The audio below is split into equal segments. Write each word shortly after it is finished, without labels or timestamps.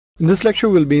In this lecture,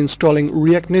 we'll be installing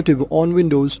React Native on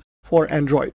Windows for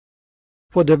Android.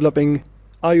 For developing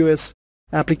iOS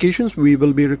applications, we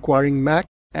will be requiring Mac,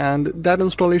 and that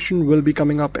installation will be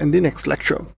coming up in the next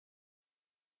lecture.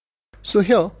 So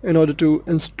here, in order to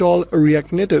install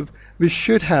React Native, we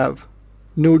should have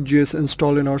Node.js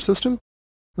installed in our system.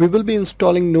 We will be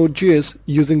installing Node.js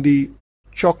using the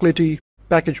Chocolatey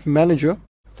package manager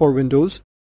for Windows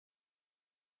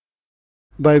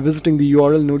by visiting the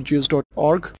URL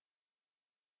nodejs.org.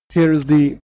 Here is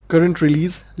the current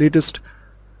release, latest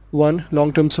one,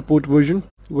 long-term support version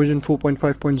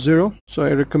 4.5.0. So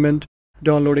I recommend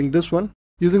downloading this one.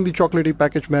 Using the Chocolatey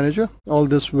package manager, all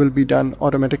this will be done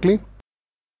automatically.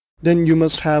 Then you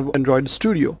must have Android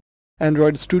Studio.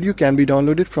 Android Studio can be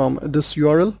downloaded from this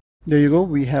URL. There you go,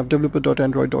 we have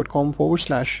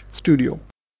developer.android.com/studio.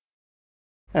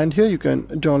 And here you can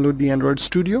download the Android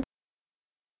Studio.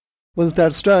 Once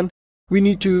that's done, we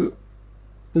need to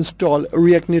install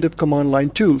React Native command line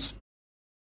tools.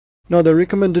 Now the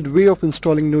recommended way of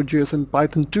installing Node.js in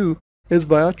Python 2 is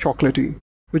via Chocolatey,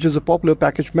 which is a popular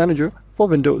package manager for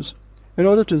Windows. In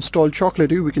order to install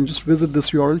Chocolatey, we can just visit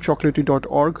this URL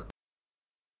chocolatey.org.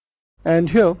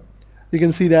 And here you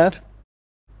can see that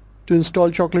to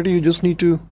install Chocolatey, you just need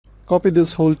to copy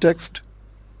this whole text.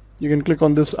 You can click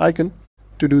on this icon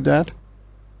to do that.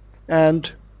 And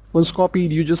once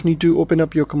copied, you just need to open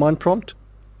up your command prompt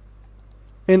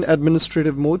in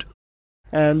administrative mode,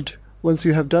 and once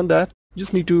you have done that, you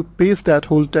just need to paste that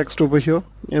whole text over here.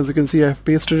 As you can see, I have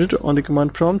pasted it on the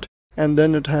command prompt, and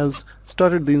then it has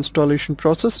started the installation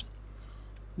process.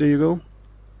 There you go.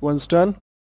 Once done,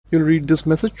 you'll read this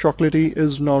message: Chocolatey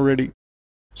is now ready.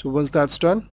 So once that's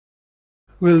done,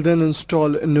 we'll then install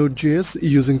Node.js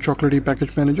using Chocolatey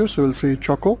package manager. So we'll say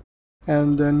choco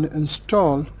and then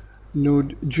install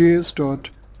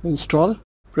nodejs.install,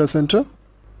 press enter.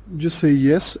 Just say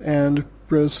yes and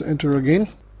press enter again,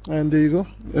 and there you go,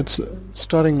 it's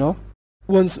starting now.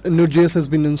 Once Node.js has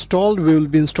been installed, we will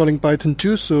be installing Python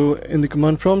 2. So in the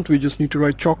command prompt, we just need to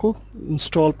write choco,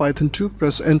 install Python 2,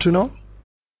 press enter now.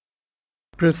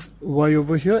 Press Y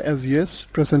over here as yes,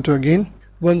 press enter again.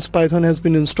 Once Python has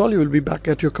been installed, you will be back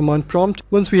at your command prompt.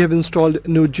 Once we have installed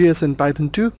Node.js in Python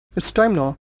 2, it's time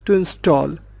now to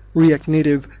install React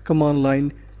Native command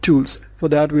line tools. For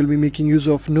that, we'll be making use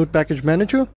of Node package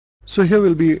manager. So here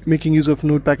we'll be making use of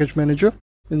Node package manager.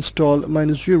 Install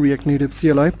 -g React Native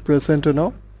CLI, press enter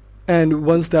now. And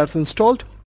once that's installed,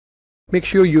 make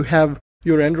sure you have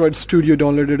your Android Studio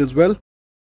downloaded as well.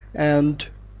 And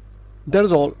that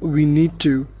is all we need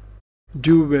to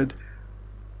do with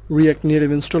React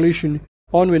Native installation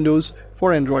on Windows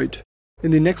for Android. In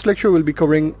the next lecture, we'll be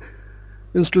covering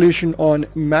installation on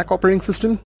Mac operating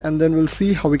system, and then we'll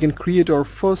see how we can create our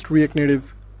first React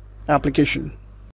Native application.